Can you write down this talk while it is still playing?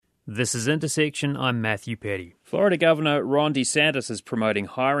This is Intersection. I'm Matthew Petty. Florida Governor Ron DeSantis is promoting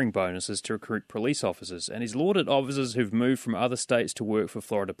hiring bonuses to recruit police officers, and he's lauded officers who've moved from other states to work for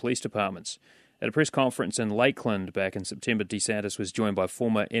Florida police departments. At a press conference in Lakeland back in September, DeSantis was joined by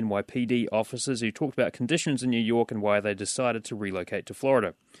former NYPD officers who talked about conditions in New York and why they decided to relocate to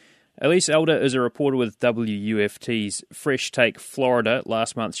Florida. Elise Elder is a reporter with WUFT's Fresh Take Florida.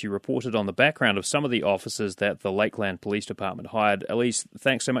 Last month she reported on the background of some of the officers that the Lakeland Police Department hired. Elise,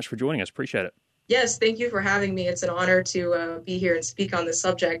 thanks so much for joining us. Appreciate it. Yes, thank you for having me. It's an honor to be here and speak on this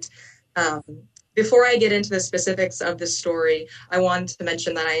subject. Before I get into the specifics of this story, I wanted to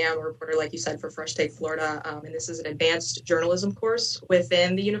mention that I am a reporter, like you said, for Fresh Take Florida, and this is an advanced journalism course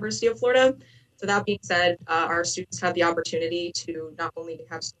within the University of Florida. So that being said, our students have the opportunity to not only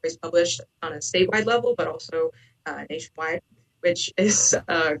have stories published on a statewide level, but also nationwide, which is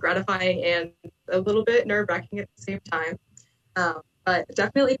gratifying and a little bit nerve-wracking at the same time. But it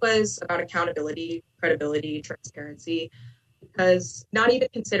definitely was about accountability, credibility, transparency, because not even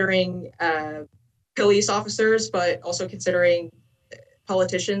considering police officers, but also considering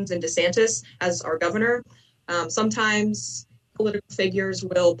politicians and DeSantis as our governor, sometimes political figures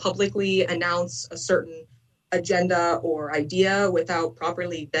will publicly announce a certain agenda or idea without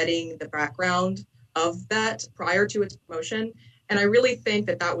properly vetting the background of that prior to its promotion. And I really think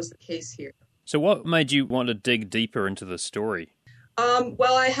that that was the case here. So what made you want to dig deeper into the story?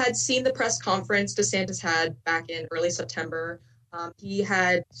 Well, I had seen the press conference DeSantis had back in early September. He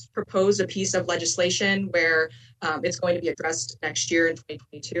had proposed a piece of legislation where it's going to be addressed next year in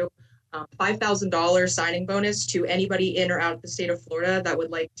 2022. $5,000 signing bonus to anybody in or out of the state of Florida that would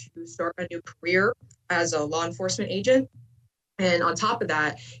like to start a new career as a law enforcement agent. And on top of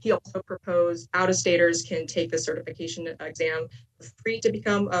that, he also proposed out-of-staters can take the certification exam for free to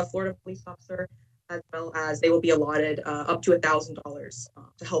become a Florida police officer, as well as they will be allotted up to $1,000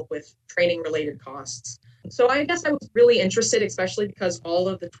 to help with training-related costs. So I guess I was really interested, especially because all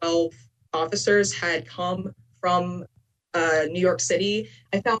of the 12 officers had come from New York City.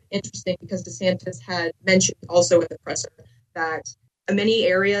 I found it interesting because DeSantis had mentioned also in the presser that many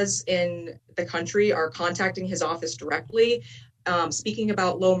areas in the country are contacting his office directly, speaking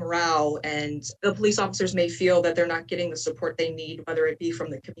about low morale, and the police officers may feel that they're not getting the support they need, whether it be from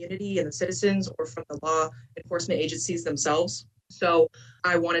the community and the citizens or from the law enforcement agencies themselves. So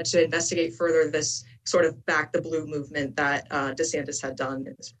I wanted to investigate further this sort of back the blue movement that DeSantis had done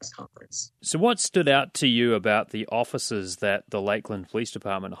in this press conference. So what stood out to you about the officers that the Lakeland Police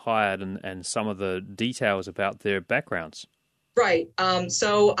Department hired and some of the details about their backgrounds? Right.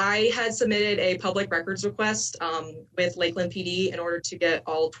 So I had submitted a public records request with Lakeland PD in order to get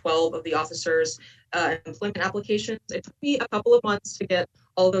all 12 of the officers' employment applications. It took me a couple of months to get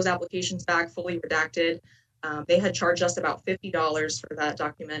all of those applications back fully redacted. They had charged us about $50 for that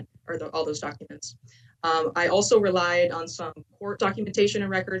document, or all those documents. I also relied on some court documentation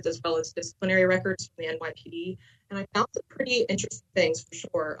and records, as well as disciplinary records from the NYPD, and I found some pretty interesting things for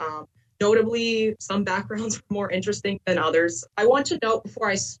sure. Notably, some backgrounds were more interesting than others. I want to note before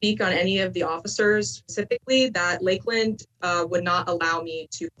I speak on any of the officers specifically that Lakeland would not allow me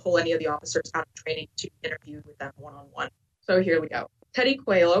to pull any of the officers out of training to interview with them one-on-one. So here we go. Teddy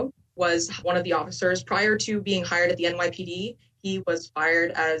Coelho was one of the officers. Prior to being hired at the NYPD, he was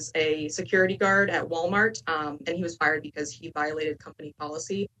fired as a security guard at Walmart, and he was fired because he violated company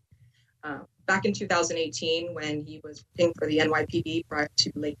policy. Back in 2018, when he was working for the NYPD prior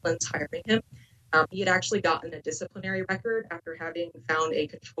to Lakeland's hiring him, he had actually gotten a disciplinary record after having found a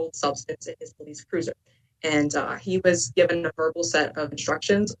controlled substance in his police cruiser. And he was given a verbal set of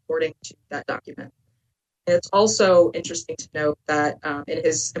instructions according to that document. And it's also interesting to note that in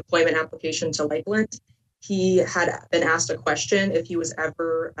his employment application to Lakeland, he had been asked a question if he was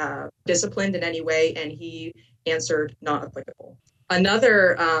ever disciplined in any way, and he answered not applicable.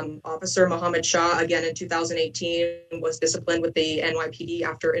 Another officer, Mohammed Shah, again in 2018, was disciplined with the NYPD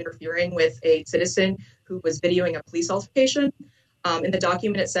after interfering with a citizen who was videoing a police altercation. In the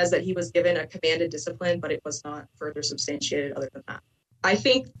document, it says that he was given a commanded discipline, but it was not further substantiated other than that. I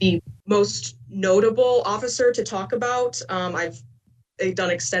think the most notable officer to talk about, I've done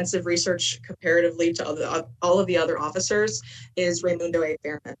extensive research comparatively to all of the other officers, is Raymundo A.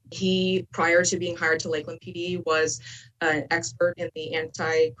 Fairman. He, prior to being hired to Lakeland PD, was an expert in the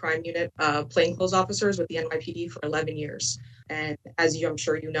anti-crime unit plainclothes officers with the NYPD for 11 years. And as I'm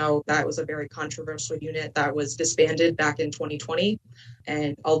sure you know, that was a very controversial unit that was disbanded back in 2020.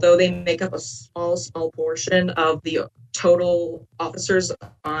 And although they make up a small portion of the total officers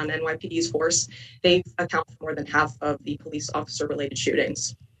on NYPD's force, they account for more than half of the police officer-related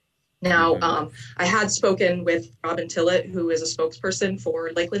shootings. Now, I had spoken with Robin Tillett, who is a spokesperson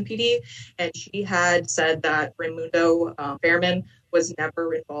for Lakeland PD, and she had said that Raimundo Fairman was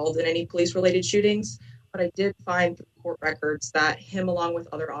never involved in any police-related shootings. But I did find through court records that him, along with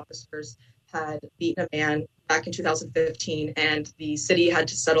other officers, had beaten a man back in 2015, and the city had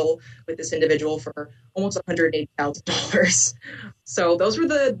to settle with this individual for almost $180,000. So those were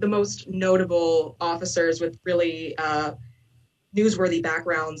the most notable officers with really newsworthy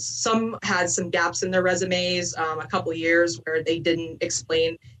backgrounds. Some had some gaps in their resumes, a couple of years where they didn't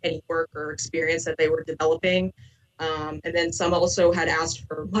explain any work or experience that they were developing. And then some also had asked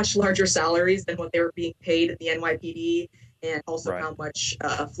for much larger salaries than what they were being paid at the NYPD, and also how much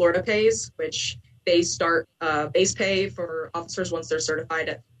Florida pays, which they start base pay for officers once they're certified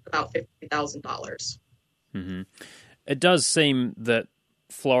at about $50,000. Mm-hmm. It does seem that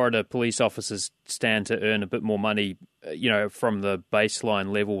Florida police officers stand to earn a bit more money, from the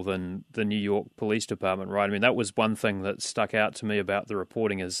baseline level than the New York Police Department, right? I mean, that was one thing that stuck out to me about the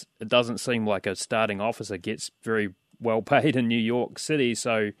reporting is it doesn't seem like a starting officer gets very well paid in New York City,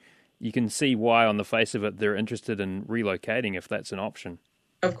 so you can see why on the face of it they're interested in relocating if that's an option.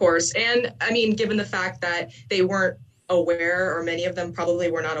 Of course. And I mean, given the fact that they weren't aware, or many of them probably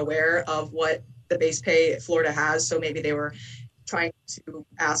were not aware of what the base pay Florida has, so maybe they were trying to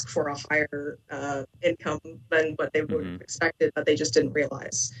ask for a higher income than what they would have expected, but they just didn't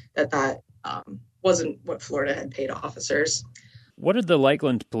realize that wasn't what Florida had paid officers. What did the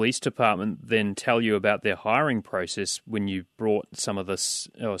Lakeland Police Department then tell you about their hiring process when you brought some of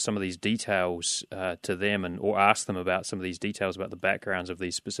these details to them, or asked them about some of these details about the backgrounds of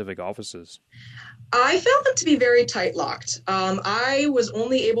these specific officers? I found them to be very tight-locked. I was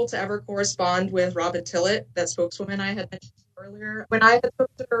only able to ever correspond with Robin Tillett, that spokeswoman I had mentioned earlier. When I had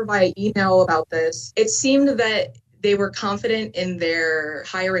spoken to her via email about this, it seemed that they were confident in their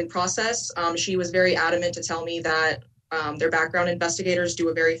hiring process. She was very adamant to tell me that their background investigators do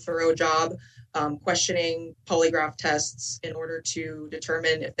a very thorough job questioning polygraph tests in order to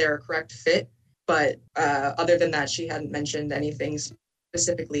determine if they're a correct fit. But other than that, she hadn't mentioned anything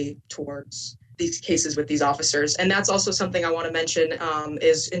specifically towards these cases with these officers. And that's also something I want to mention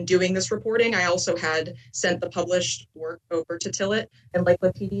is in doing this reporting, I also had sent the published work over to Tillett and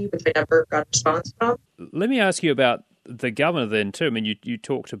Lakeland PD, which I never got a response from. Let me ask you about the governor then too. I mean, you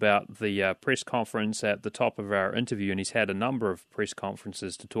talked about the press conference at the top of our interview, and he's had a number of press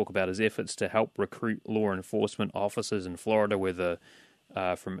conferences to talk about his efforts to help recruit law enforcement officers in Florida, whether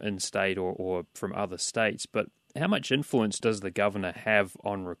from in-state or from other states. But how much influence does the governor have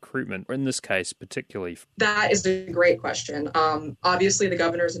on recruitment, in this case particularly? That is a great question. Obviously, the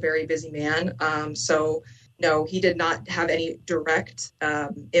governor is a very busy man. So no, he did not have any direct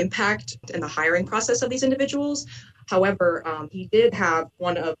impact in the hiring process of these individuals. However, he did have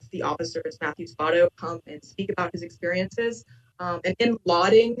one of the officers, Matthew Spotto, come and speak about his experiences. And in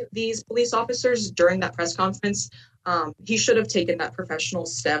lauding these police officers during that press conference, he should have taken that professional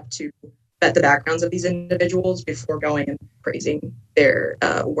step to vet the backgrounds of these individuals before going and praising their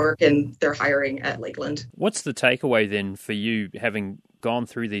work and their hiring at Lakeland. What's the takeaway then for you, having gone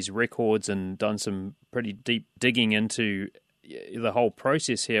through these records and done some pretty deep digging into the whole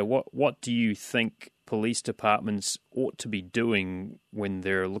process here? What do you think police departments ought to be doing when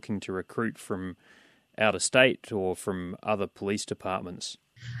they're looking to recruit from out of state or from other police departments?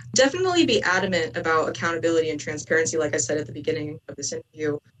 Definitely be adamant about accountability and transparency, like I said at the beginning of this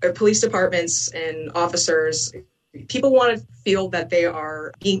interview. Police departments and officers, people want to feel that they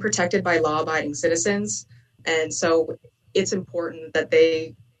are being protected by law-abiding citizens. And so it's important that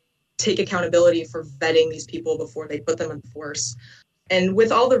they take accountability for vetting these people before they put them in force. And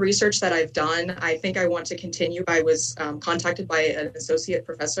with all the research that I've done, I think I want to continue. I was contacted by an associate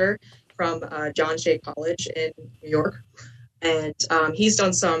professor from John Jay College in New York. And he's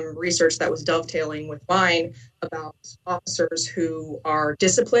done some research that was dovetailing with mine about officers who are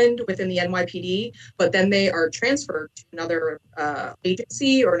disciplined within the NYPD, but then they are transferred to another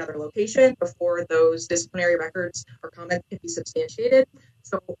agency or another location before those disciplinary records or comments can be substantiated.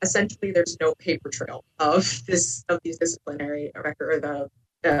 So essentially, there's no paper trail of these disciplinary record or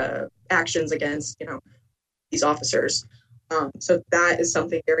the actions against these officers. So that is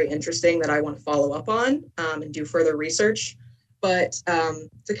something very interesting that I want to follow up on and do further research. But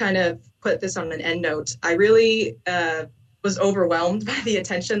to kind of put this on an end note, I really was overwhelmed by the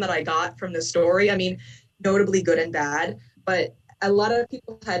attention that I got from the story. I mean, notably good and bad, but a lot of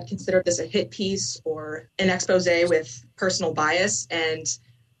people had considered this a hit piece or an expose with personal bias, and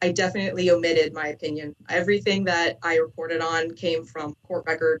I definitely omitted my opinion. Everything that I reported on came from court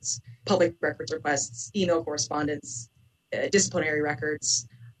records, public records requests, email correspondence, disciplinary records.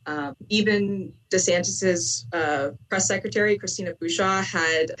 Even DeSantis's press secretary, Christina Pushaw,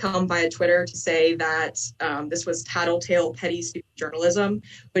 had come via Twitter to say that this was tattletale, petty, stupid journalism,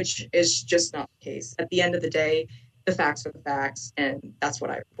 which is just not the case. At the end of the day, the facts are the facts, and that's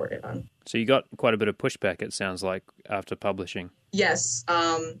what I reported on. So you got quite a bit of pushback, it sounds like, after publishing. Yes.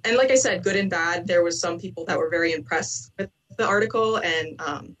 And like I said, good and bad. There was some people that were very impressed with the article and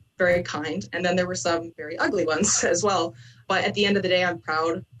very kind. And then there were some very ugly ones as well. But at the end of the day, I'm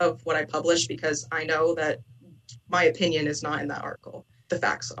proud of what I published because I know that my opinion is not in that article. The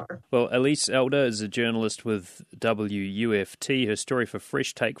facts are. Well, Elise Elder is a journalist with WUFT. Her story for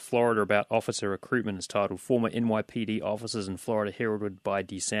Fresh Take Florida about officer recruitment is titled Former NYPD Officers in Florida Heralded by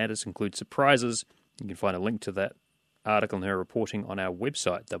DeSantis Include Surprises. You can find a link to that article and her reporting on our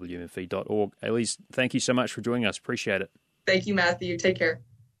website, wmf.org. Elise, thank you so much for joining us. Appreciate it. Thank you, Matthew. Take care.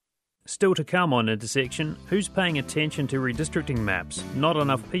 Still to come on Intersection, who's paying attention to redistricting maps? Not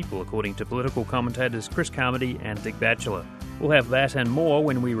enough people, according to political commentators Chris Carmody and Dick Batchelor. We'll have that and more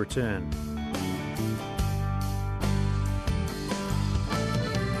when we return.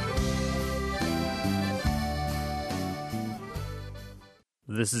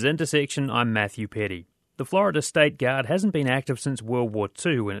 This is Intersection, I'm Matthew Petty. The Florida State Guard hasn't been active since World War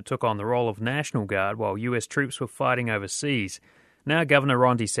II when it took on the role of National Guard while US troops were fighting overseas. Now Governor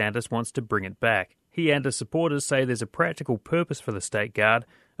Ron DeSantis wants to bring it back. He and his supporters say there's a practical purpose for the State Guard.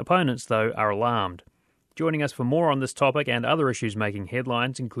 Opponents, though, are alarmed. Joining us for more on this topic and other issues making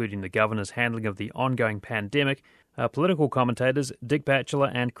headlines, including the governor's handling of the ongoing pandemic, are political commentators Dick Batchelor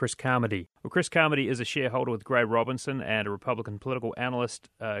and Chris Carmody. Well, Chris Carmody is a shareholder with Gray Robinson and a Republican political analyst.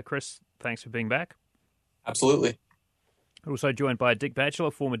 Chris, thanks for being back. Absolutely. Also joined by Dick Batchelor,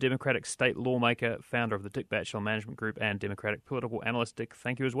 former Democratic state lawmaker, founder of the Dick Batchelor Management Group and Democratic political analyst. Dick,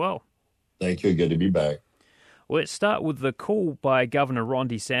 thank you as well. Thank you. Good to be back. Well, let's start with the call by Governor Ron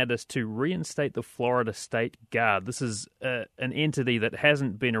DeSantis to reinstate the Florida State Guard. This is an entity that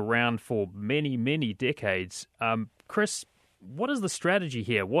hasn't been around for many, many decades. Chris, what is the strategy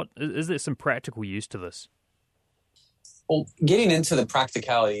here? Is there some practical use to this? Well, getting into the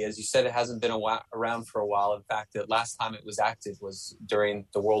practicality, as you said, it hasn't been around for a while. In fact, the last time it was active was during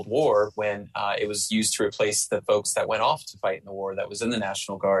the World War when it was used to replace the folks that went off to fight in the war that was in the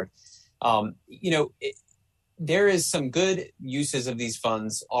National Guard. There is some good uses of these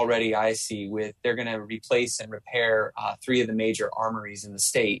funds already, I see, with they're going to replace and repair 3 of the major armories in the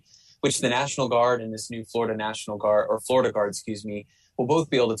state, which the National Guard and this new Florida National Guard, or Florida Guard, will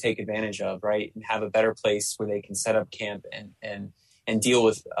both be able to take advantage of, right, and have a better place where they can set up camp and deal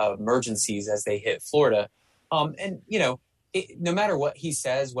with emergencies as they hit Florida. No matter what he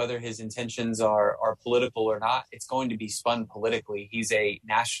says, whether his intentions are political or not, it's going to be spun politically. He's a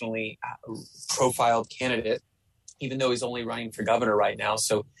nationally profiled candidate, even though he's only running for governor right now.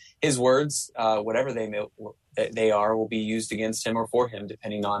 So his words, whatever they are, will be used against him or for him,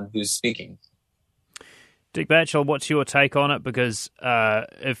 depending on who's speaking. Dick Batchelor, what's your take on it? Because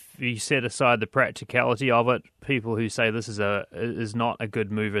if you set aside the practicality of it, people who say this is not a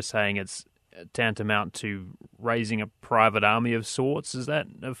good move are saying it's tantamount to raising a private army of sorts. Is that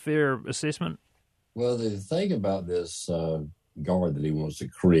a fair assessment? Well, the thing about this guard that he wants to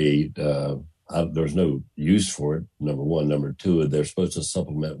create, there's no use for it, number one. Number two, they're supposed to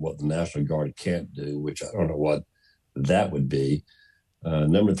supplement what the National Guard can't do, which I don't know what that would be.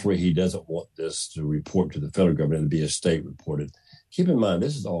 Number three, he doesn't want this to report to the federal government and be a state reported. Keep in mind,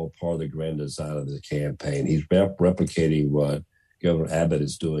 this is all part of the grand design of the campaign. He's replicating what Governor Abbott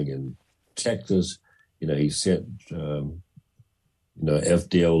is doing in Texas. He sent,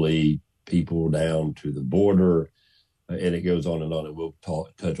 FDLE people down to the border, and it goes on and on. And we'll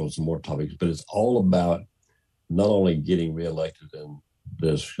touch on some more topics, but it's all about not only getting reelected in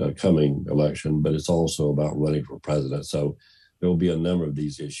this coming election, but it's also about running for president. So there will be a number of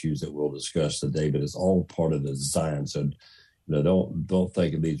these issues that we'll discuss today, but it's all part of the design. So, don't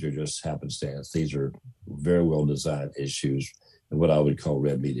think of these are just happenstance. These are very well designed issues and what I would call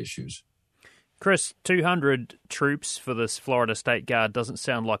red meat issues. Chris, 200 troops for this Florida State Guard doesn't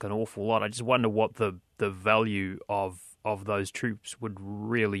sound like an awful lot. I just wonder what the value of those troops would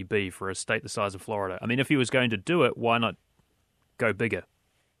really be for a state the size of Florida. I mean, if he was going to do it, why not go bigger?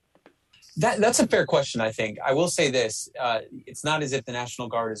 That's a fair question, I think. I will say this. It's not as if the National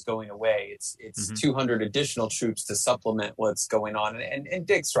Guard is going away. It's 200 additional troops to supplement what's going on. And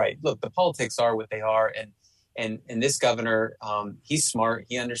Dick's right. Look, the politics are what they are. And this governor, he's smart.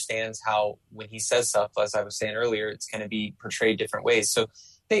 He understands how when he says stuff, as I was saying earlier, it's going to be portrayed different ways. So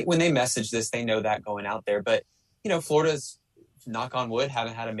when they message this, they know that going out there. But, Florida's knock on wood,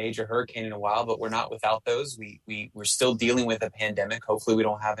 haven't had a major hurricane in a while, but we're not without those. We're still dealing with a pandemic. Hopefully we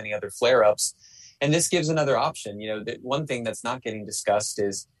don't have any other flare-ups. And this gives another option. The one thing that's not getting discussed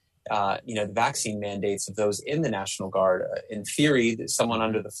is, the vaccine mandates of those in the National Guard. In theory, someone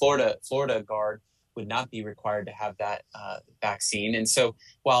under the Florida Guard would not be required to have that vaccine. And so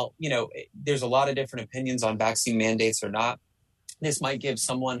while, there's a lot of different opinions on vaccine mandates or not, this might give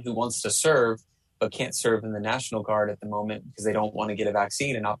someone who wants to serve but can't serve in the National Guard at the moment because they don't want to get a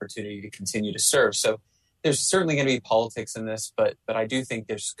vaccine an opportunity to continue to serve. So there's certainly going to be politics in this, but I do think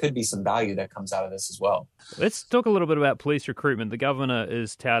there could be some value that comes out of this as well. Let's talk a little bit about police recruitment. The governor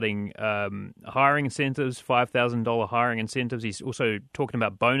is touting hiring incentives, $5,000 hiring incentives. He's also talking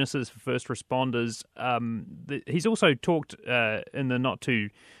about bonuses for first responders. He's also talked in the not too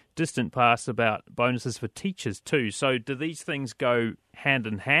distant past about bonuses for teachers too. So do these things go hand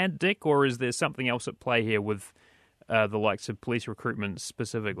in hand, Dick, or is there something else at play here with the likes of police recruitment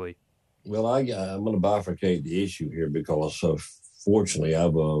specifically? Well, I'm going to bifurcate the issue here because fortunately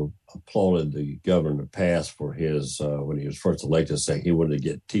I've applauded the governor in the past for his, when he was first elected, saying he wanted to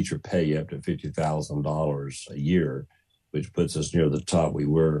get teacher pay up to $50,000 a year, which puts us near the top. We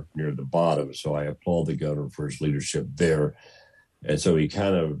were near the bottom. So I applaud the governor for his leadership there. And so he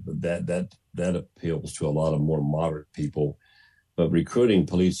kind of, that appeals to a lot of more moderate people. But recruiting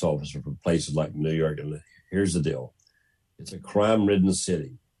police officers from places like New York, and here's the deal. It's a crime-ridden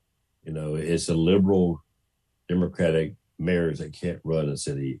city. It's a liberal Democratic mayors that can't run a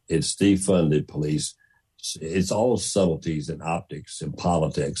city. It's defunded police. It's all subtleties and optics and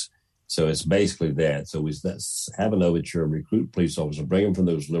politics. So it's basically that. So let's have an overture, recruit police officers, bring them from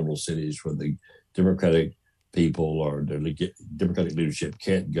those liberal cities where the Democratic people or the Democratic leadership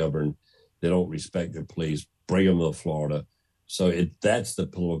can't govern. They don't respect their police. Bring them to Florida. So that's the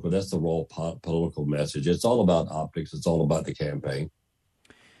raw political message. It's all about optics. It's all about the campaign.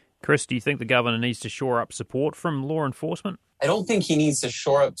 Chris, do you think the governor needs to shore up support from law enforcement? I don't think he needs to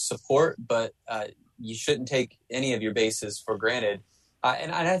shore up support, but you shouldn't take any of your bases for granted.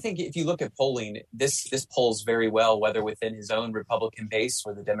 And I think if you look at polling, this polls very well, whether within his own Republican base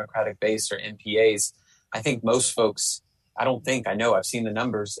or the Democratic base or MPAs. I think most folks, I know, I've seen the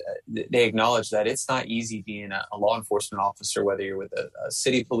numbers, they acknowledge that it's not easy being a law enforcement officer, whether you're with a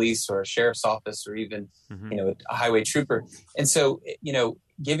city police or a sheriff's office or even, a highway trooper. And so,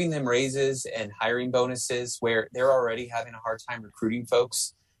 giving them raises and hiring bonuses where they're already having a hard time recruiting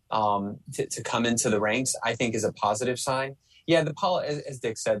folks to come into the ranks, I think is a positive sign. Yeah, as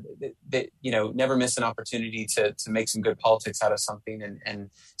Dick said, never miss an opportunity to make some good politics out of something, and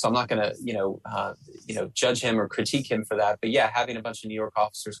so I'm not going to judge him or critique him for that. But yeah, having a bunch of New York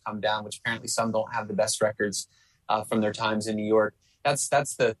officers come down, which apparently some don't have the best records from their times in New York, that's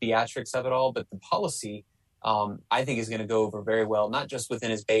the theatrics of it all. But the policy, I think, is going to go over very well, not just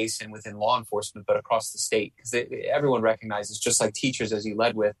within his base and within law enforcement, but across the state, because everyone recognizes, just like teachers, as you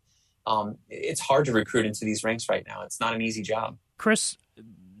led with. It's hard to recruit into these ranks right now. It's not an easy job. Chris,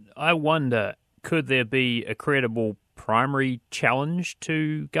 I wonder, could there be a credible primary challenge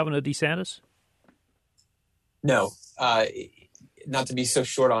to Governor DeSantis? No, not to be so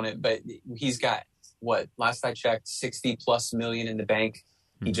short on it, but he's got, last I checked, $60+ million in the bank.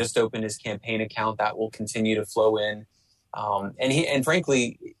 He just opened his campaign account. That will continue to flow in. And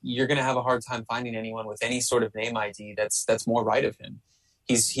frankly, you're going to have a hard time finding anyone with any sort of name ID that's more right of him.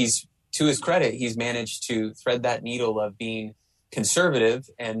 He's to his credit, he's managed to thread that needle of being conservative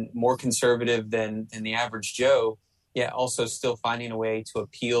and more conservative than the average Joe, yet also still finding a way to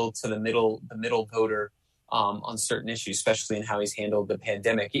appeal to the middle voter on certain issues, especially in how he's handled the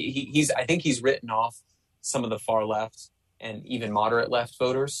pandemic. I think he's written off some of the far left and even moderate left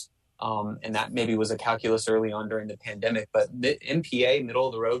voters, and that maybe was a calculus early on during the pandemic. But MPA, middle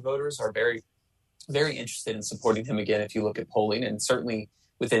of the road voters, are very, very interested in supporting him again. If you look at polling, and certainly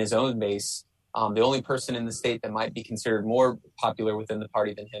within his own base, the only person in the state that might be considered more popular within the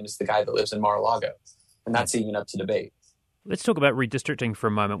party than him is the guy that lives in Mar-a-Lago. And that's even up to debate. Let's talk about redistricting for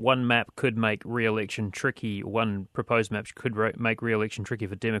a moment. One map could make re-election tricky. One proposed map could make re-election tricky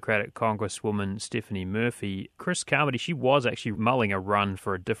for Democratic Congresswoman Stephanie Murphy. Chris Carmody, she was actually mulling a run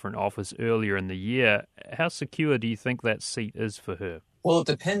for a different office earlier in the year. How secure do you think that seat is for her? Well, it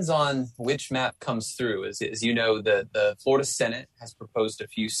depends on which map comes through. As you know, the Florida Senate has proposed a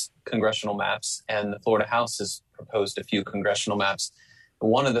few congressional maps, and the Florida House has proposed a few congressional maps.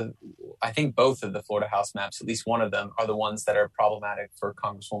 I think both of the Florida House maps, at least one of them, are the ones that are problematic for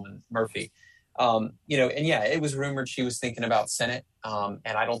Congresswoman Murphy. It was rumored she was thinking about Senate, and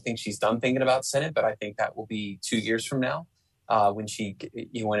I don't think she's done thinking about Senate, but I think that will be 2 years from now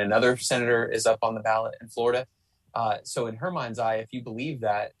when another senator is up on the ballot in Florida. So in her mind's eye, if you believe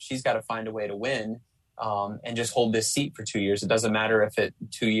that, she's got to find a way to win and just hold this seat for 2 years. It doesn't matter if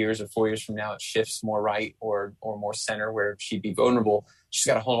 2 years or 4 years from now it shifts more right or more center where she'd be vulnerable. She's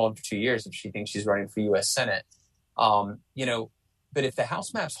got to hold on for 2 years if she thinks she's running for U.S. Senate. But if the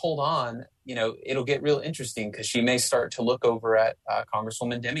House maps hold on, it'll get real interesting because she may start to look over at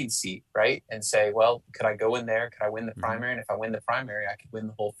Congresswoman Deming's seat, right? And say, well, could I go in there? Could I win the primary? And if I win the primary, I could win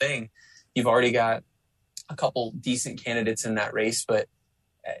the whole thing. You've already got a couple decent candidates in that race, but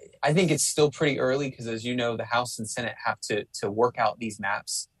I think it's still pretty early because, as you know, the House and Senate have to work out these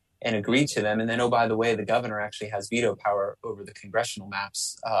maps and agree to them. And then, oh, by the way, the governor actually has veto power over the congressional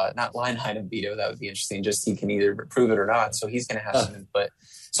maps, not line item veto. That would be interesting. Just he can either approve it or not. So he's going to have some input.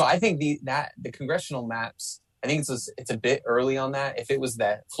 So I think the congressional maps, I think it's a bit early on that. If it was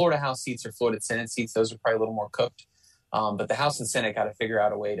that Florida House seats or Florida Senate seats, those are probably a little more cooked. But the House and Senate got to figure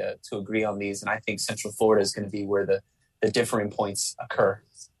out a way to agree on these. And I think Central Florida is going to be where the differing points occur.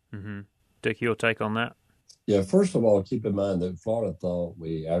 Mm-hmm. Dick, your take on that? Yeah, first of all, keep in mind that Florida thought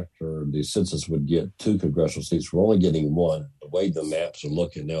after the census would get 2 congressional seats, we're only getting 1. The way the maps are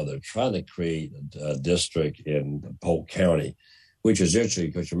looking now, they're trying to create a district in Polk County, which is interesting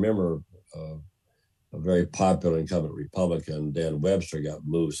because remember, a very popular incumbent Republican, Dan Webster, got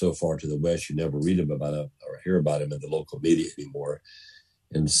moved so far to the west you never read him about him or hear about him in the local media anymore.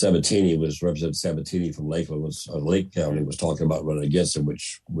 And Representative Sabatini from Lake County was talking about running against him,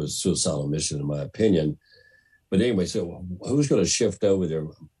 which was suicidal mission in my opinion. But anyway, so who's going to shift over there?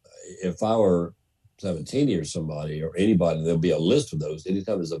 If I were Sabatini or somebody or anybody, there'll be a list of those.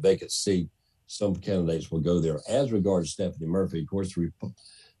 Anytime there's a vacant seat, some candidates will go there. As regards Stephanie Murphy, of course, the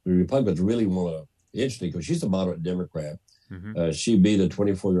Republicans really want to, interesting, because she's a moderate Democrat. Mm-hmm. She beat a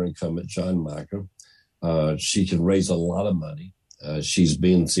 24-year incumbent, John Mica. She can raise a lot of money. She's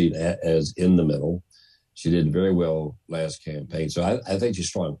being seen as in the middle. She did very well last campaign. So I think she's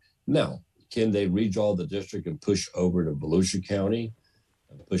strong. Now, can they redraw the district and push over to Volusia County,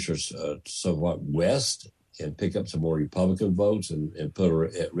 push her somewhat west and pick up some more Republican votes and put her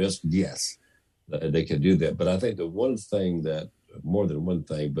at risk? Yes, they can do that. But I think the one thing more than one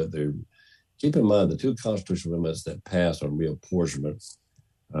thing, but keep in mind the 2 constitutional amendments that passed on reapportionment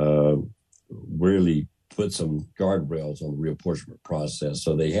really put some guardrails on the reapportionment process.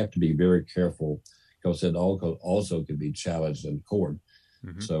 So they have to be very careful because it also could be challenged in court.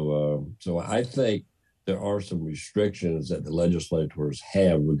 Mm-hmm. So I think there are some restrictions that the legislators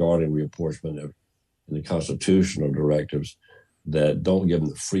have regarding reapportionment in the constitutional directives that don't give them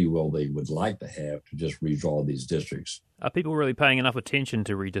the free will they would like to have to just redraw these districts. Are people really paying enough attention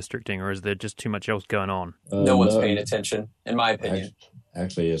to redistricting, or is there just too much else going on? No one's paying attention, in my opinion.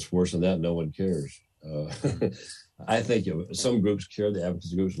 Actually, it's worse than that. No one cares. I think some groups care. The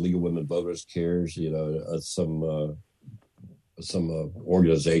advocacy groups, League of Women Voters cares. Some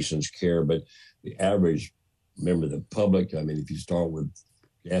organizations care, but the average member of the public, I mean, if you start with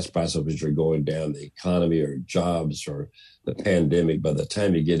gas prices which are going down, the economy or jobs or the pandemic, by the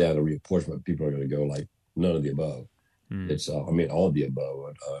time you get out of reapportionment, people are going to go like none of the above. It's, all of the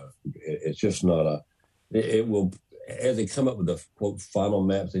above. It's just not it will, as they come up with the quote final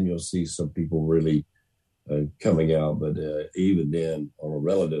maps, then you'll see some people really coming out. But even then, on a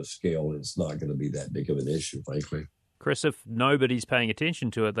relative scale, it's not going to be that big of an issue, frankly. Chris, if nobody's paying attention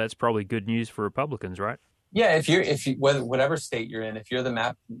to it, that's probably good news for Republicans, right? Yeah, if you whatever state you're in, if you're the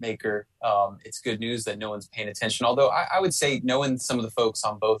map maker, it's good news that no one's paying attention. Although I would say, knowing some of the folks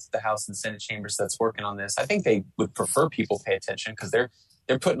on both the House and Senate chambers that's working on this, I think they would prefer people pay attention because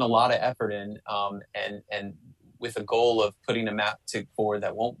they're putting a lot of effort in, and with a goal of putting a map forward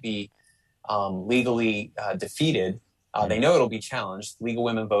that won't be legally defeated. They know it'll be challenged. League of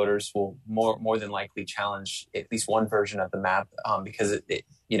Women Voters will more than likely challenge at least one version of the map because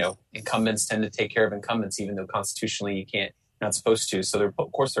incumbents tend to take care of incumbents, even though constitutionally you're not supposed to. So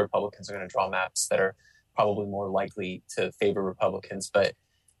of course the Republicans are going to draw maps that are probably more likely to favor Republicans. But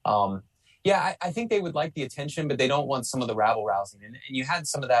I think they would like the attention, but they don't want some of the rabble rousing. And you had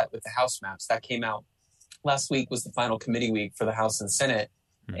some of that with the House maps that came out last week. Was the final committee week for the House and Senate.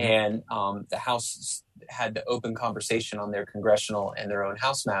 And the House had the open conversation on their congressional and their own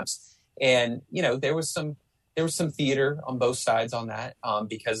House maps. And, there was some theater on both sides on that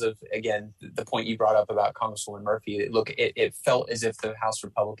because of, again, the point you brought up about Congresswoman Murphy. It felt as if the House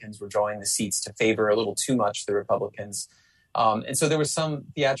Republicans were drawing the seats to favor a little too much the Republicans. And so there was some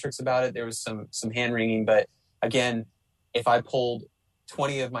theatrics about it. There was some hand-wringing. But, again, if I polled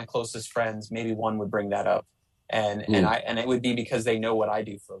 20 of my closest friends, maybe one would bring that up. And it would be because they know what I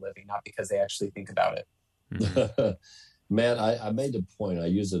do for a living, not because they actually think about it. Matt, I made the point. I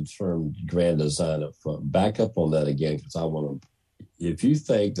used the term grand design up front. Back up on that again, because I want to. If you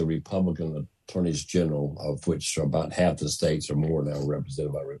think the Republican attorneys general, of which about half the states or more now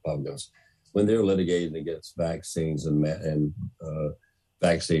represented by Republicans, when they're litigating against vaccines and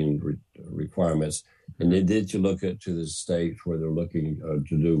vaccine requirements, and then did you look at to the states where they're looking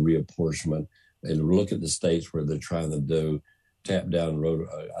to do reapportionment, and look at the states where they're trying to do tap down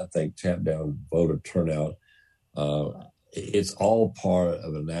voter turnout. It's all part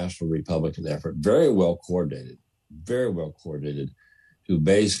of a national Republican effort, very well coordinated, to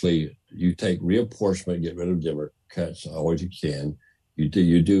basically you take reapportionment, get rid of Democrats all you can. You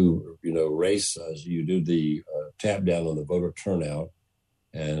do race, you do the tap down on the voter turnout,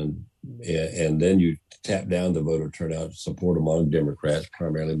 and then you tap down the voter turnout support among Democrats,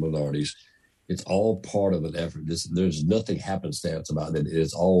 primarily minorities. It's all part of an effort. There's nothing happenstance about it. It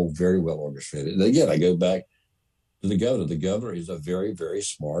is all very well orchestrated. And again, I go back to the governor. The governor is a very, very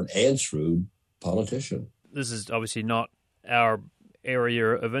smart and shrewd politician. This is obviously not our area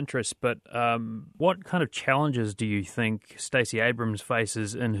of interest, but what kind of challenges do you think Stacey Abrams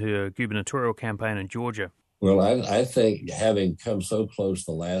faces in her gubernatorial campaign in Georgia? Well, I think having come so close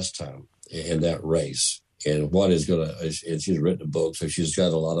the last time in that race, and what is going to, and she's written a book, so she's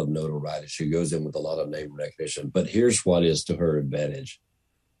got a lot of notoriety. She goes in with a lot of name recognition. But here's what is to her advantage.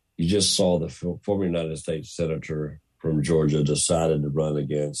 You just saw the former United States Senator from Georgia decided to run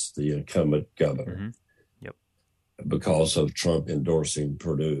against the incumbent governor. Mm-hmm. Yep. Because of Trump endorsing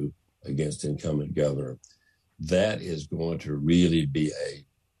Perdue against the incumbent governor. That is going to really be a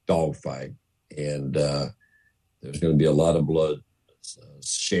dogfight. And there's going to be a lot of blood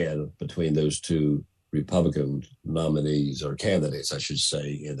shed between those two Republican nominees or candidates, I should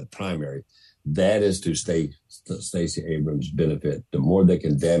say, in the primary. That is to Stacey Abrams' benefit. The more they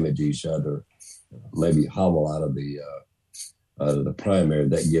can damage each other, maybe hobble out of the primary,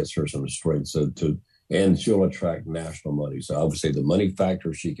 that gives her some strength. And she'll attract national money. So obviously the money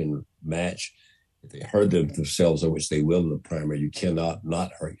factor she can match. If they hurt themselves, which they will in the primary, you cannot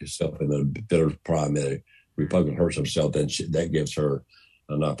not hurt yourself in the bitter primary. Republican hurts himself, then that gives her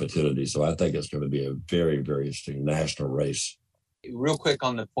an opportunity. So I think it's going to be a very, very interesting national race. Real quick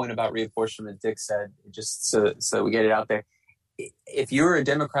on the point about reapportionment, Dick said, just so we get it out there. If you're a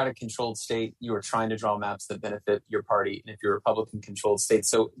Democratic-controlled state, you are trying to draw maps that benefit your party. And if you're a Republican-controlled state,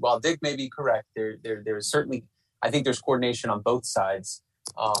 so while Dick may be correct, there is certainly, I think there's coordination on both sides.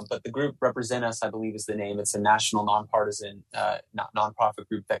 But the group Represent Us, I believe, is the name. It's a national nonpartisan nonprofit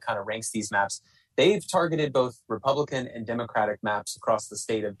group that kind of ranks these maps. They've targeted both Republican and Democratic maps across the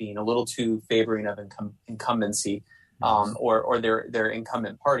state of being a little too favoring of incumbency or their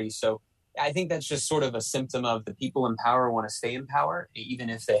incumbent party. So I think that's just sort of a symptom of the people in power want to stay in power, even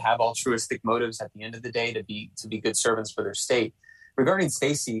if they have altruistic motives at the end of the day to be good servants for their state. Regarding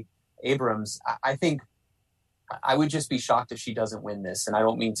Stacey Abrams, I think I would just be shocked if she doesn't win this. And I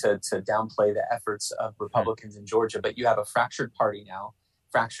don't mean to downplay the efforts of Republicans in Georgia, but you have a fractured party now,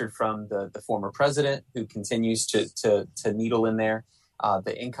 fractured from the former president who continues to needle in there.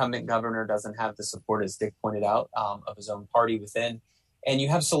 The incumbent governor doesn't have the support, as Dick pointed out, of his own party within. And you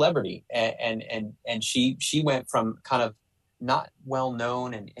have celebrity. And she went from kind of not well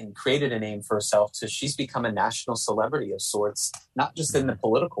known and created a name for herself to she's become a national celebrity of sorts, not just in the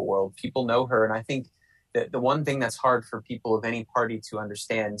political world. People know her. And I think that the one thing that's hard for people of any party to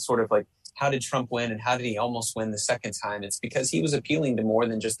understand, sort of like, how did Trump win and how did he almost win the second time? It's because he was appealing to more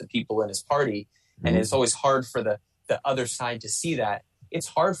than just the people in his party. And it's always hard for the other side to see that. It's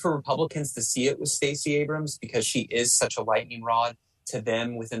hard for Republicans to see it with Stacey Abrams because she is such a lightning rod to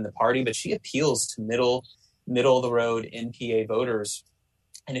them within the party, but she appeals to middle of the road NPA voters.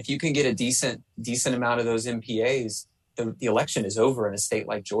 And if you can get a decent amount of those NPAs, the election is over in a state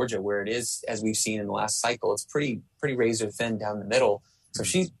like Georgia, where it is, as we've seen in the last cycle, it's pretty razor thin down the middle. So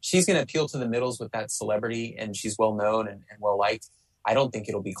she's going to appeal to the middles with that celebrity, and she's well known and well liked. I don't think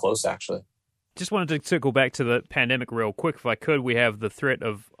it'll be close, actually. Just wanted to circle back to the pandemic real quick, if I could. We have the threat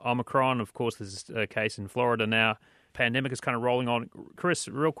of Omicron. Of course, there's a case in Florida now. Pandemic is kind of rolling on. Chris,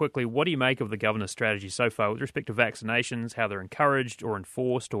 real quickly, what do you make of the governor's strategy so far with respect to vaccinations, how they're encouraged or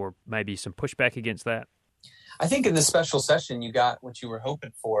enforced, or maybe some pushback against that? I think in the special session, you got what you were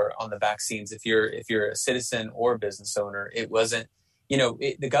hoping for on the vaccines. If you're a citizen or a business owner, it wasn't,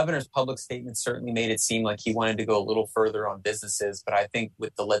 the governor's public statement certainly made it seem like he wanted to go a little further on businesses. But I think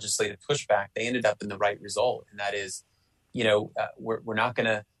with the legislative pushback, they ended up in the right result. And that is, we're not going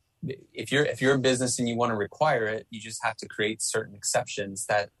to, if you're a business and you want to require it, you just have to create certain exceptions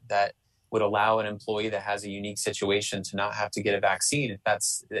that would allow an employee that has a unique situation to not have to get a vaccine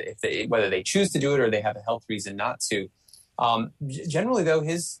whether they choose to do it or they have a health reason not to. Generally, though,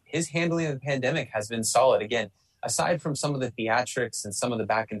 his handling of the pandemic has been solid. Again, aside from some of the theatrics and some of the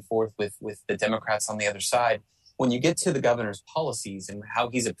back and forth with the Democrats on the other side, when you get to the governor's policies and how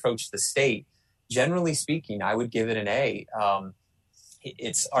he's approached the state, generally speaking, I would give it an A.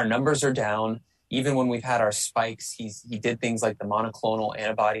 It's our numbers are down. Even when we've had our spikes, he did things like the monoclonal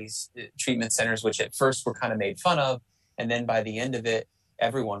antibodies treatment centers, which at first were kind of made fun of. And then by the end of it,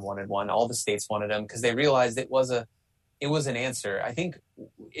 everyone wanted one. All the states wanted them because they realized it was an answer. I think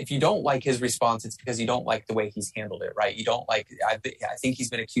if you don't like his response, it's because you don't like the way he's handled it, right? You don't like, I think he's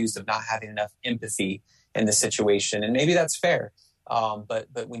been accused of not having enough empathy in the situation. And maybe that's fair. But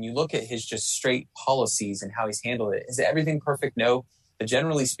when you look at his just straight policies and how he's handled it, is everything perfect? No. But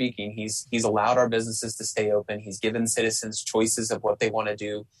generally speaking, he's allowed our businesses to stay open. He's given citizens choices of what they want to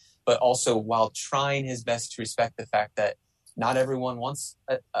do, but also while trying his best to respect the fact that not everyone wants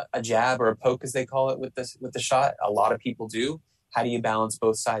a jab or a poke, as they call it, with the shot. A lot of people do. How do you balance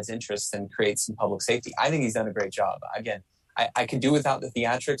both sides' interests and create some public safety? I think he's done a great job. Again, I could do without the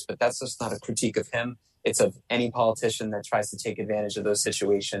theatrics, but that's just not a critique of him. It's of any politician that tries to take advantage of those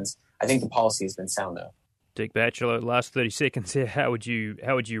situations. I think the policy has been sound, though. Dick Batchelor, last 30 seconds here. How would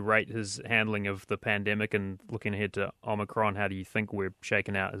you rate his handling of the pandemic, and looking ahead to Omicron? How do you think we're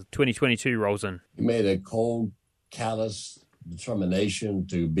shaking out as 2022 rolls in? He made a cold, callous determination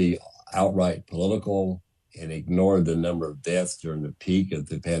to be outright political and ignored the number of deaths during the peak of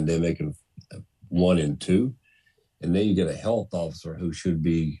the pandemic of 1 and 2. And then you get a health officer who should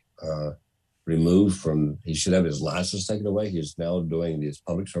be removed from, he should have his license taken away. He's now doing these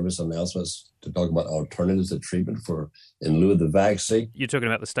public service announcements to talk about alternatives to treatment in lieu of the vaccine. You're talking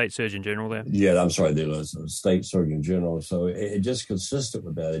about the state surgeon general there? Yeah, I'm sorry, the state surgeon general. So it just consistent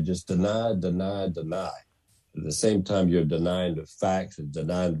with that. It just deny. At the same time, you're denying the facts and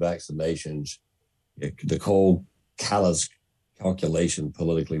denying vaccinations. The cold, callous calculation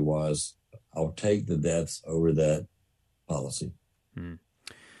politically was, I'll take the deaths over that policy.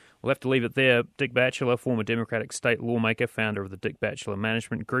 We'll have to leave it there. Dick Batchelor, former Democratic state lawmaker, founder of the Dick Batchelor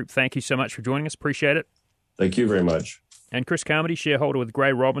Management Group. Thank you so much for joining us. Appreciate it. Thank you very much. And Chris Carmody, shareholder with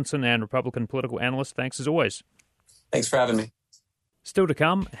Gray Robinson and Republican political analyst. Thanks as always. Thanks for having me. Still to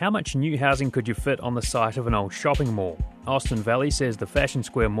come, how much new housing could you fit on the site of an old shopping mall? Austin Valley says the Fashion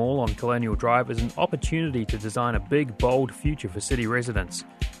Square Mall on Colonial Drive is an opportunity to design a big, bold future for city residents.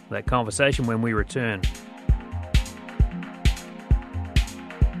 That conversation when we return.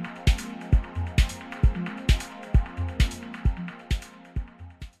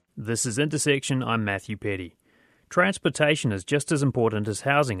 This is Intersection, I'm Matthew Petty. Transportation is just as important as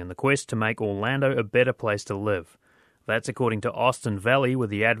housing in the quest to make Orlando a better place to live. That's according to Austin Valley with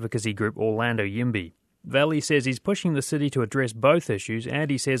the advocacy group Orlando YIMBY. Valley says he's pushing the city to address both issues, and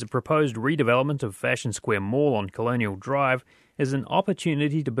he says a proposed redevelopment of Fashion Square Mall on Colonial Drive is an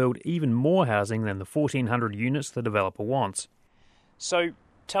opportunity to build even more housing than the 1,400 units the developer wants. So,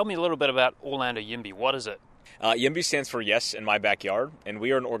 tell me a little bit about Orlando YIMBY. What is it? YIMBY stands for Yes in My Backyard, and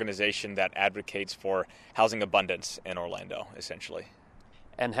we are an organization that advocates for housing abundance in Orlando, essentially.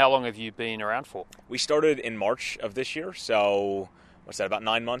 And how long have you been around for? We started in March of this year, so about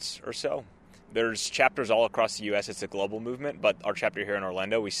 9 months or so. There's chapters all across the U.S. It's a global movement, but our chapter here in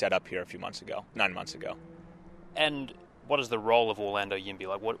Orlando, we set up here 9 months ago. And what is the role of Orlando YIMBY?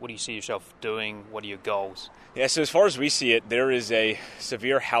 Like, what do you see yourself doing? What are your goals? Yeah, so as far as we see it, there is a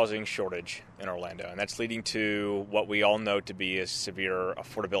severe housing shortage in Orlando, and that's leading to what we all know to be a severe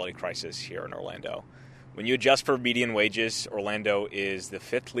affordability crisis here in Orlando. When you adjust for median wages, Orlando is the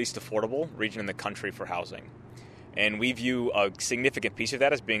 5th least affordable region in the country for housing. And we view a significant piece of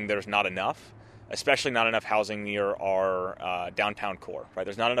that as being there's not enough, especially not enough housing near our downtown core, right?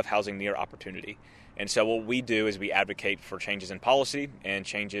 There's not enough housing near opportunity. And so what we do is we advocate for changes in policy and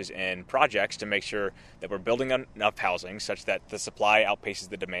changes in projects to make sure that we're building enough housing such that the supply outpaces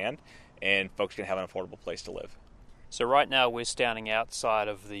the demand and folks can have an affordable place to live. So right now we're standing outside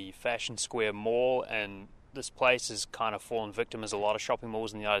of the Fashion Square Mall, and this place has kind of fallen victim, as a lot of shopping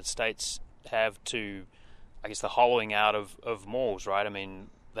malls in the United States have, to, I guess, the hollowing out of malls, right? I mean,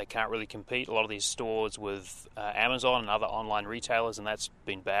 they can't really compete, a lot of these stores, with Amazon and other online retailers, and that's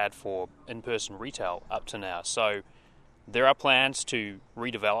been bad for in-person retail up to now. So there are plans to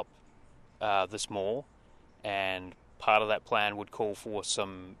redevelop this mall, and part of that plan would call for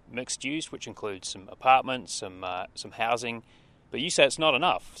some mixed use, which includes some apartments, some housing. But you say it's not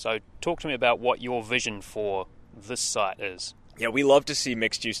enough. So talk to me about what your vision for this site is. Yeah, we love to see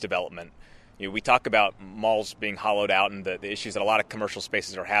mixed use development. You know, we talk about malls being hollowed out and the issues that a lot of commercial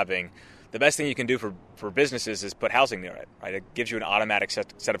spaces are having. The best thing you can do for businesses is put housing near it, right? It gives you an automatic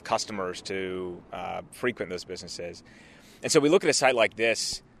set of customers to frequent those businesses. And so we look at a site like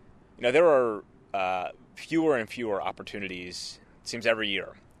this, there are fewer and fewer opportunities, it seems every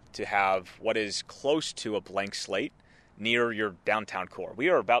year, to have what is close to a blank slate near your downtown core. We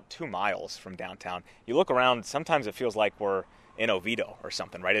are about 2 miles from downtown. You look around, sometimes it feels like we're in Oviedo or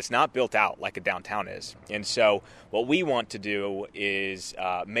something, right? It's not built out like a downtown is. And so what we want to do is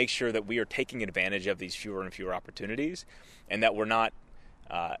make sure that we are taking advantage of these fewer and fewer opportunities, and that we're not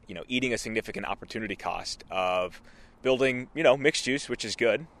eating a significant opportunity cost of building, mixed use, which is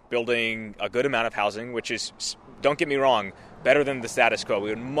good, building a good amount of housing, which is, don't get me wrong, better than the status quo. We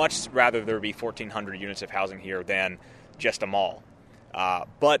would much rather there be 1,400 units of housing here than just a mall.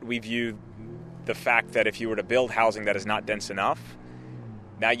 But we view the fact that if you were to build housing that is not dense enough,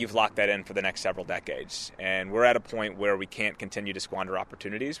 now you've locked that in for the next several decades. And we're at a point where we can't continue to squander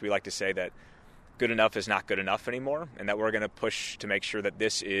opportunities. We like to say that good enough is not good enough anymore, and that we're going to push to make sure that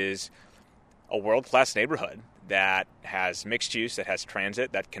this is a world-class neighborhood that has mixed use, that has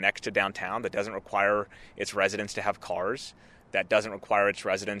transit, that connects to downtown, that doesn't require its residents to have cars, that doesn't require its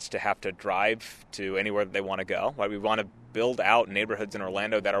residents to have to drive to anywhere that they want to go. Right? We want to build out neighborhoods in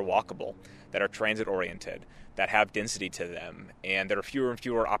Orlando that are walkable, that are transit-oriented, that have density to them, and there are fewer and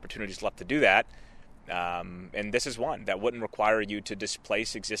fewer opportunities left to do that. And this is one that wouldn't require you to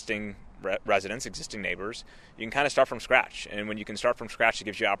displace existing residents, existing neighbors. You can kind of start from scratch. And when you can start from scratch, it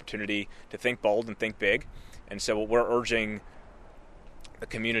gives you opportunity to think bold and think big. And so what we're urging the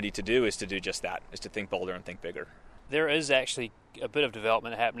community to do is to do just that, is to think bolder and think bigger. There is actually a bit of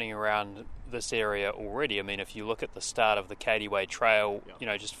development happening around this area already. I mean, if you look at the start of the Katy Way Trail,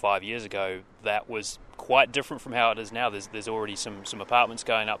 just 5 years ago, that was quite different from how it is now. There's already some apartments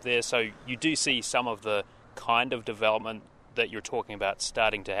going up there. So you do see some of the kind of development that you're talking about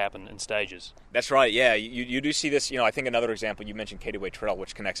starting to happen in stages. That's right, yeah. You do see this, I think another example, you mentioned Katy Way Trail,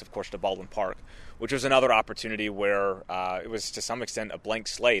 which connects, of course, to Baldwin Park, which was another opportunity where it was, to some extent, a blank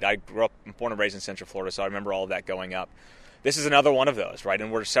slate. I grew up, born and raised in Central Florida, so I remember all of that going up. This is another one of those, right? And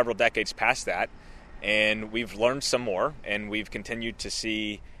we're several decades past that, and we've learned some more, and we've continued to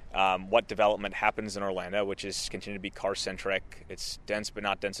see what development happens in Orlando, which is continue to be car-centric. It's dense but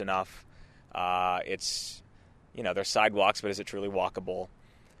not dense enough. It's there's sidewalks, but is it truly walkable?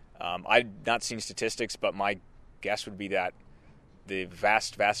 I've not seen statistics, but my guess would be that the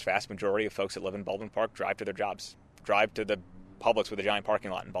vast majority of folks that live in Baldwin Park drive to their jobs, drive to the Publix with a giant parking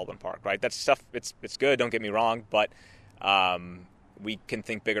lot in Baldwin Park, right? That's stuff, it's good, don't get me wrong, but we can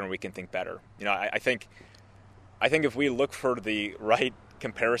think bigger and we can think better. I think if we look for the right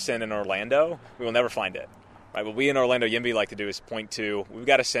comparison in Orlando, we will never find it. Right, what we in Orlando YIMBY like to do is point to, we've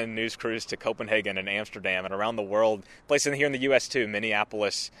got to send news crews to Copenhagen and Amsterdam and around the world, places here in the U.S. too,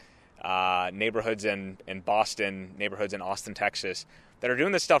 Minneapolis, neighborhoods in Boston, neighborhoods in Austin, Texas, that are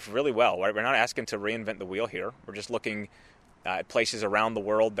doing this stuff really well. Right? We're not asking to reinvent the wheel here. We're just looking at places around the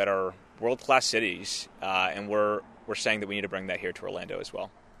world that are world-class cities, and we're saying that we need to bring that here to Orlando as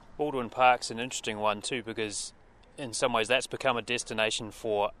well. Baldwin Park's an interesting one too, because in some ways that's become a destination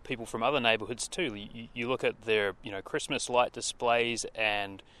for people from other neighbourhoods too. You look at their Christmas light displays,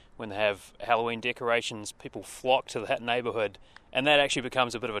 and when they have Halloween decorations, people flock to that neighbourhood, and that actually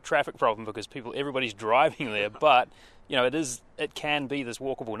becomes a bit of a traffic problem because everybody's driving there. But it can be this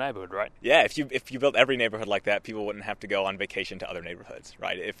walkable neighbourhood, right? Yeah, if you built every neighbourhood like that, people wouldn't have to go on vacation to other neighbourhoods,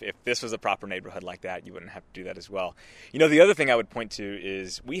 right? If this was a proper neighbourhood like that, you wouldn't have to do that as well. The other thing I would point to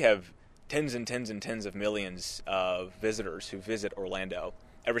is we have tens and tens and tens of millions of visitors who visit Orlando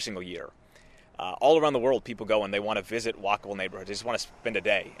every single year. All around the world, people go and they want to visit walkable neighborhoods. They just want to spend a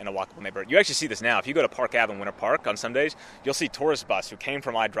day in a walkable neighborhood. You actually see this now. If you go to Park Ave in Winter Park on some days, you'll see tourist bus who came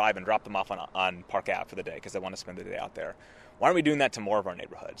from iDrive and dropped them off on Park Ave for the day because they want to spend the day out there. Why aren't we doing that to more of our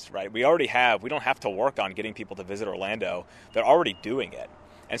neighborhoods, right? We don't have to work on getting people to visit Orlando. They're already doing it.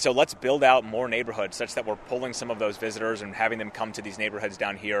 And so let's build out more neighborhoods such that we're pulling some of those visitors and having them come to these neighborhoods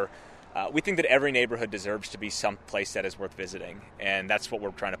down here. We think that every neighborhood deserves to be some place that is worth visiting, and that's what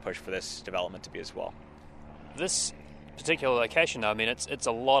we're trying to push for this development to be as well. This particular location, I mean, it's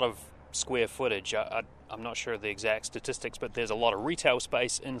a lot of square footage. I'm not sure of the exact statistics, but there's a lot of retail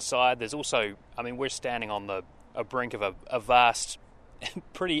space inside. There's also, we're standing on a brink of a vast,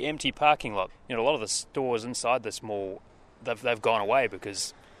 pretty empty parking lot. A lot of the stores inside this mall, they've gone away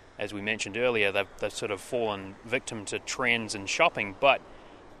because, as we mentioned earlier, they've sort of fallen victim to trends in shopping. But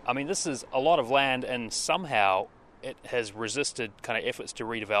this is a lot of land, and somehow it has resisted kind of efforts to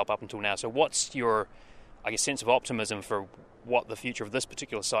redevelop up until now. So what's your, sense of optimism for what the future of this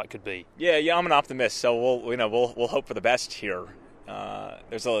particular site could be? Yeah, I'm an optimist, so we'll hope for the best here.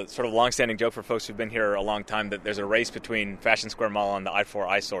 There's a sort of long-standing joke for folks who've been here a long time that there's a race between Fashion Square Mall and the I-4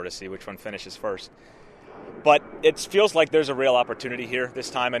 eyesore to see which one finishes first. But it feels like there's a real opportunity here this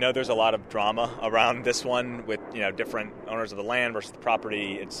time. I know there's a lot of drama around this one with different owners of the land versus the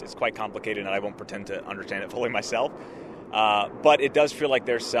property. It's quite complicated, and I won't pretend to understand it fully myself. But it does feel like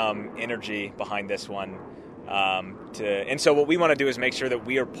there's some energy behind this one. And so what we want to do is make sure that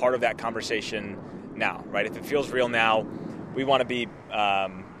we are part of that conversation now, right? If it feels real now, we want to be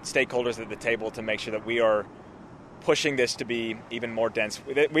stakeholders at the table to make sure that we are pushing this to be even more dense.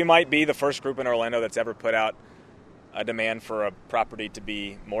 We might be the first group in Orlando that's ever put out a demand for a property to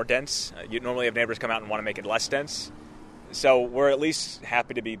be more dense. You normally have neighbors come out and want to make it less dense. So we're at least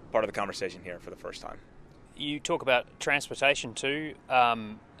happy to be part of the conversation here for the first time. You talk about transportation too.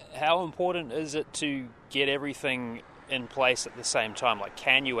 How important is it to get everything in place at the same time? Like,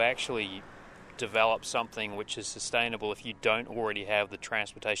 can you actually develop something which is sustainable if you don't already have the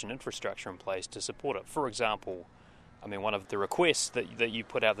transportation infrastructure in place to support it? For example, I mean, one of the requests that you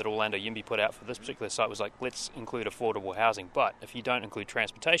put out, that Orlando YIMBY put out for this particular site was like, let's include affordable housing. But if you don't include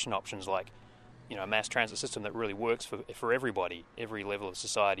transportation options like, a mass transit system that really works for everybody, every level of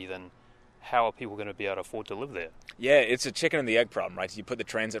society, then how are people going to be able to afford to live there? Yeah, it's a chicken and the egg problem, right? So you put the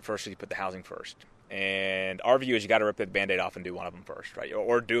transit first or you put the housing first. And our view is you got to rip the Band-Aid off and do one of them first, right?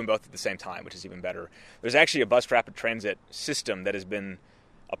 Or do them both at the same time, which is even better. There's actually a bus rapid transit system that has been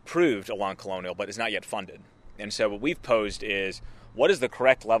approved along Colonial, but is not yet funded. And so what we've posed is, what is the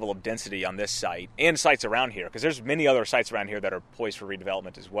correct level of density on this site and sites around here? Because there's many other sites around here that are poised for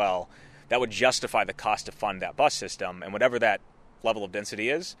redevelopment as well that would justify the cost to fund that bus system. And whatever that level of density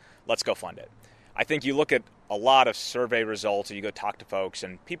is, let's go fund it. I think you look at a lot of survey results, or you go talk to folks,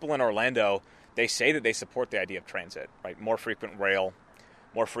 and people in Orlando, they say that they support the idea of transit, right? More frequent rail,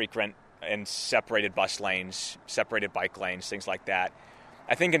 more frequent and separated bus lanes, separated bike lanes, things like that.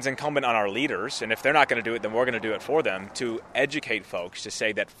 I think it's incumbent on our leaders, and if they're not going to do it, then we're going to do it for them, to educate folks to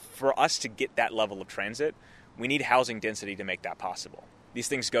say that for us to get that level of transit, we need housing density to make that possible. These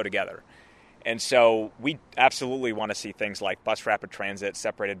things go together. And so we absolutely want to see things like bus rapid transit,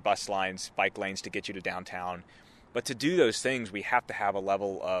 separated bus lines, bike lanes to get you to downtown. But to do those things, we have to have a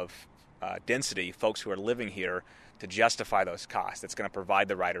level of density, folks who are living here, to justify those costs. That's going to provide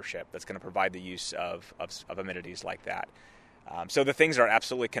the ridership. That's going to provide the use of amenities like that. So the things are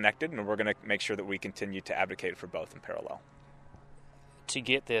absolutely connected, and we're going to make sure that we continue to advocate for both in parallel. To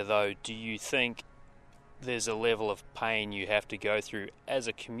get there, though, do you think there's a level of pain you have to go through as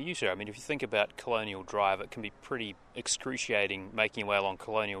a commuter? I mean, if you think about Colonial Drive, it can be pretty excruciating making your way along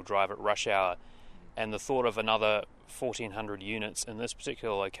Colonial Drive at rush hour, and the thought of another 1,400 units in this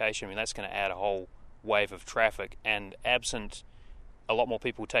particular location, I mean, that's going to add a whole wave of traffic, and absent a lot more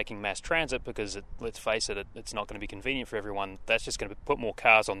people taking mass transit, because let's face it, it's not going to be convenient for everyone, that's just going to put more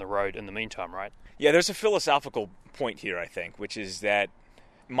cars on the road in the meantime, right? Yeah, there's a philosophical point here, I think, which is that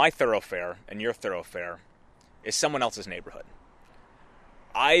my thoroughfare and your thoroughfare is someone else's neighborhood.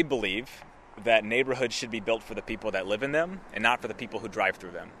 I believe that neighborhoods should be built for the people that live in them and not for the people who drive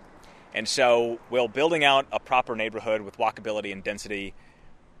through them. And so will building out a proper neighborhood with walkability and density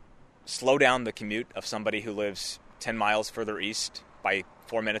slow down the commute of somebody who lives 10 miles further east by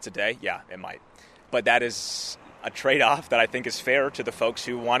 4 minutes a day? Yeah, it might. But that is a trade-off that I think is fair to the folks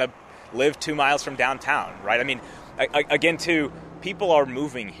who want to live 2 miles from downtown, right? I mean, again, too, people are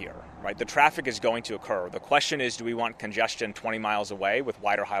moving here, right? The traffic is going to occur. The question is, do we want congestion 20 miles away with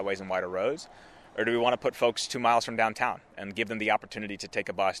wider highways and wider roads? Or do we want to put folks 2 miles from downtown and give them the opportunity to take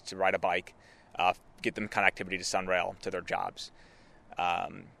a bus, to ride a bike, get them connectivity to Sunrail, to their jobs?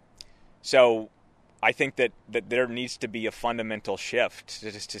 So I think that there needs to be a fundamental shift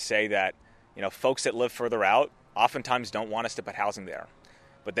to say that, folks that live further out oftentimes don't want us to put housing there,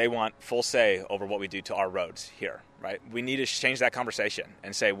 but they want full say over what we do to our roads here, right? We need to change that conversation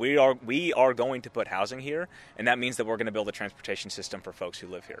and say we are going to put housing here, and that means that we're going to build a transportation system for folks who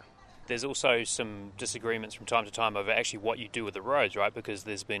live here. There's also some disagreements from time to time over actually what you do with the roads, right? Because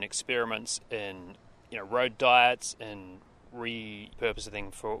there's been experiments in road diets and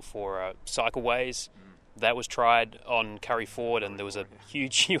repurposing for cycleways. That was tried on Curry Ford, and there was a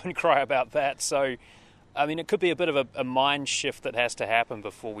huge hue and cry about that. So, I mean, it could be a bit of a mind shift that has to happen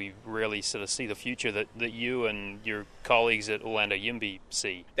before we really sort of see the future that you and your colleagues at Orlando YIMBY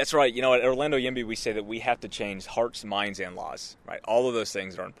see. That's right. At Orlando YIMBY, we say that we have to change hearts, minds, and laws, right? All of those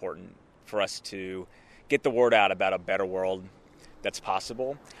things are important for us to get the word out about a better world that's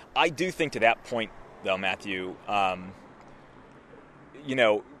possible. I do think to that point, though, Matthew,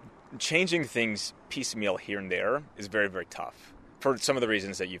 changing things piecemeal here and there is very, very tough for some of the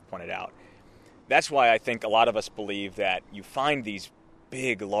reasons that you've pointed out. That's why I think a lot of us believe that you find these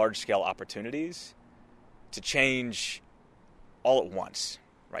big, large-scale opportunities to change all at once,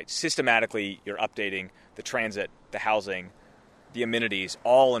 right? Systematically, you're updating the transit, the housing, the amenities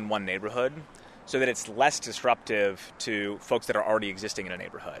all in one neighborhood so that it's less disruptive to folks that are already existing in a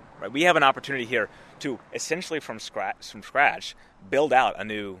neighborhood, right? We have an opportunity here to essentially from scratch build out a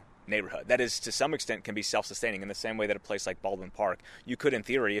new neighborhood that is to some extent can be self-sustaining in the same way that a place like Baldwin Park, you could in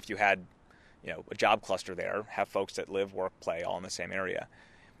theory, if you had a job cluster there, have folks that live, work, play all in the same area.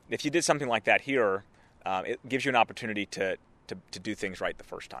 If you did something like that here, it gives you an opportunity to do things right the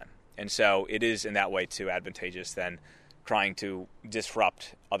first time. And so it is in that way too advantageous than trying to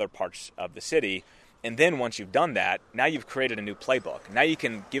disrupt other parts of the city. And then once you've done that, now you've created a new playbook. Now you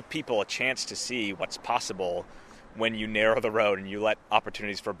can give people a chance to see what's possible when you narrow the road and you let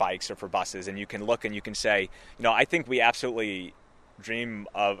opportunities for bikes or for buses, and you can look and you can say, I think we absolutely dream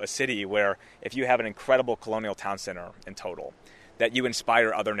of a city where if you have an incredible colonial town center in total, that you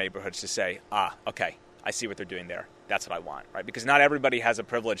inspire other neighborhoods to say, okay, I see what they're doing there. That's what I want, right? Because not everybody has a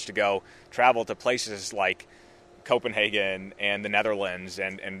privilege to go travel to places like Copenhagen and the Netherlands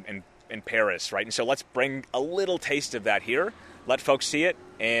and Paris, right? And so let's bring a little taste of that here, let folks see it,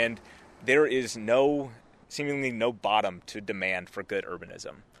 and there is seemingly no bottom to demand for good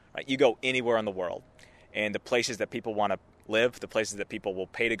urbanism, right? You go anywhere in the world, and the places that people want to live, the places that people will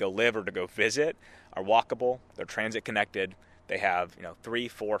pay to go live or to go visit are walkable, they're transit connected, they have 3,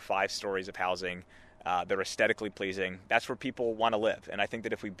 4, 5 stories of housing, they're aesthetically pleasing. That's where people want to live. And I think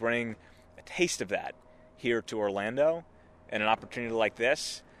that if we bring a taste of that here to Orlando and an opportunity like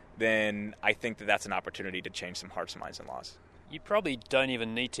this, then I think that that's an opportunity to change some hearts, minds, and laws. You probably don't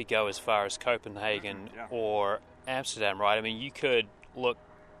even need to go as far as Copenhagen or Amsterdam, right? I mean, you could look,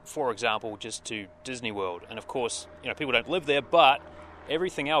 for example, just to Disney World. And of course, people don't live there, but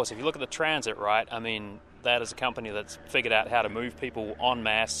everything else, if you look at the transit, right, I mean, that is a company that's figured out how to move people en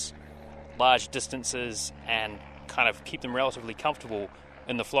masse, large distances, and kind of keep them relatively comfortable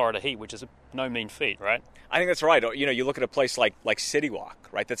in the Florida heat, which is no mean feat, right? I think that's right. You look at a place like City Walk,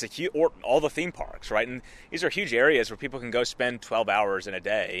 right? That's a huge, or all the theme parks, right? And these are huge areas where people can go spend 12 hours in a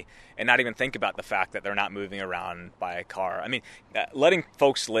day and not even think about the fact that they're not moving around by a car. I mean, letting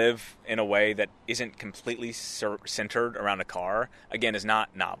folks live in a way that isn't completely centered around a car, again, is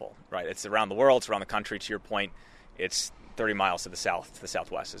not novel, right? It's around the world, it's around the country. To your point, it's 30 miles to the south, to the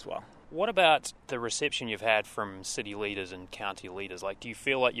southwest as well. What about the reception you've had from city leaders and county leaders? Like, do you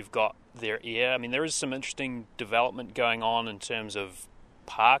feel like you've got their ear? I mean, there is some interesting development going on in terms of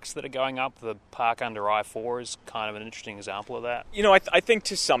parks that are going up. The park under I-4 is kind of an interesting example of that. I think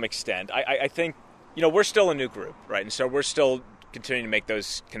to some extent. I think, we're still a new group, right? And so we're still continuing to make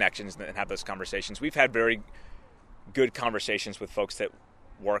those connections and have those conversations. We've had very good conversations with folks that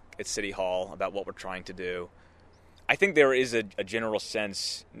work at City Hall about what we're trying to do. I think there is a general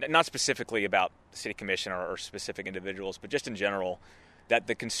sense, not specifically about the city commission or specific individuals, but just in general, that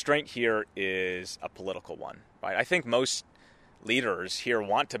the constraint here is a political one, right? I think most leaders here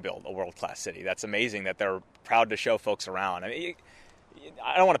want to build a world-class city. That's amazing that they're proud to show folks around. I mean,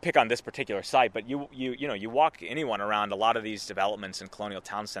 I don't want to pick on this particular site, but you walk anyone around a lot of these developments in Colonial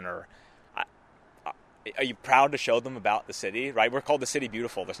Town Center. Are you proud to show them about the city, right? We're called the City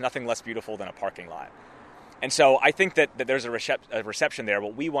Beautiful. There's nothing less beautiful than a parking lot. And so I think that there's a reception there.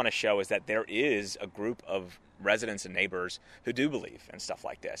 What we want to show is that there is a group of residents and neighbors who do believe in stuff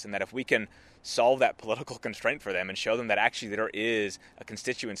like this, and that if we can solve that political constraint for them and show them that actually there is a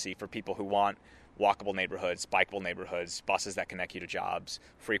constituency for people who want walkable neighborhoods, bikeable neighborhoods, buses that connect you to jobs,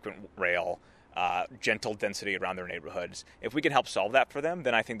 frequent rail, gentle density around their neighborhoods, if we can help solve that for them,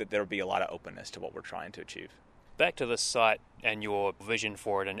 then I think that there will be a lot of openness to what we're trying to achieve. Back to this site and your vision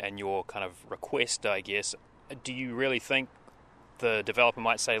for it and your kind of request, I guess, do you really think the developer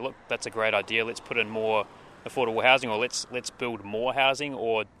might say, look, that's a great idea, let's put in more affordable housing, or let's build more housing?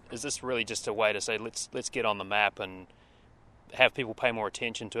 Or is this really just a way to say, let's get on the map and have people pay more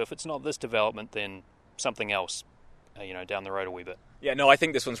attention to, if it's not this development, then something else, down the road a wee bit? Yeah, no, I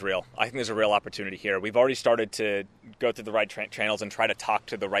think this one's real. I think there's a real opportunity here. We've already started to go through the right channels and try to talk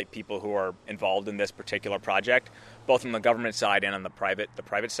to the right people who are involved in this particular project, both on the government side and on the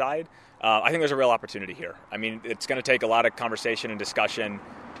private side. I think there's a real opportunity here. I mean, it's going to take a lot of conversation and discussion,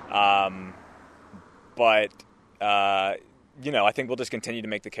 but I think we'll just continue to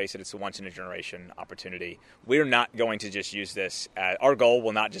make the case that it's a once-in-a-generation opportunity. We're not going to just use this our goal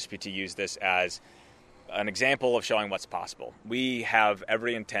will not just be to use this as an example of showing what's possible. We have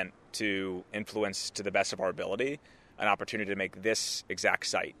every intent to influence, to the best of our ability, an opportunity to make this exact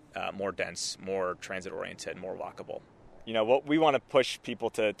site more dense, more transit-oriented, more walkable. What we want to push people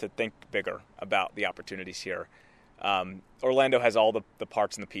to think bigger about the opportunities here. Orlando has all the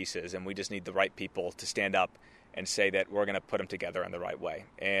parts and the pieces, and we just need the right people to stand up and say that we're going to put them together in the right way.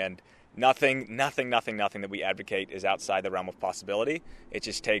 And nothing that we advocate is outside the realm of possibility. It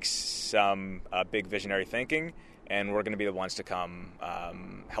just takes some big visionary thinking, and we're going to be the ones to come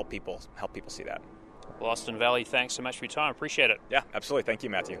help people see that. Well, Austin Valley, thanks so much for your time. Appreciate it. Yeah, absolutely. Thank you,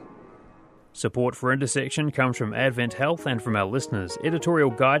 Matthew. Support for Intersection comes from Advent Health and from our listeners. Editorial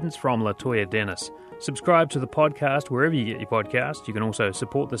guidance from Latoya Dennis. Subscribe to the podcast wherever you get your podcasts. You can also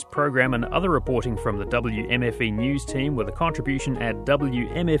support this program and other reporting from the WMFE News team with a contribution at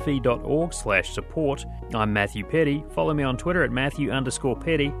wmfe.org/support. I'm Matthew Petty. Follow me on Twitter at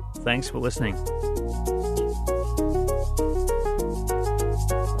Matthew_Petty. Thanks for listening.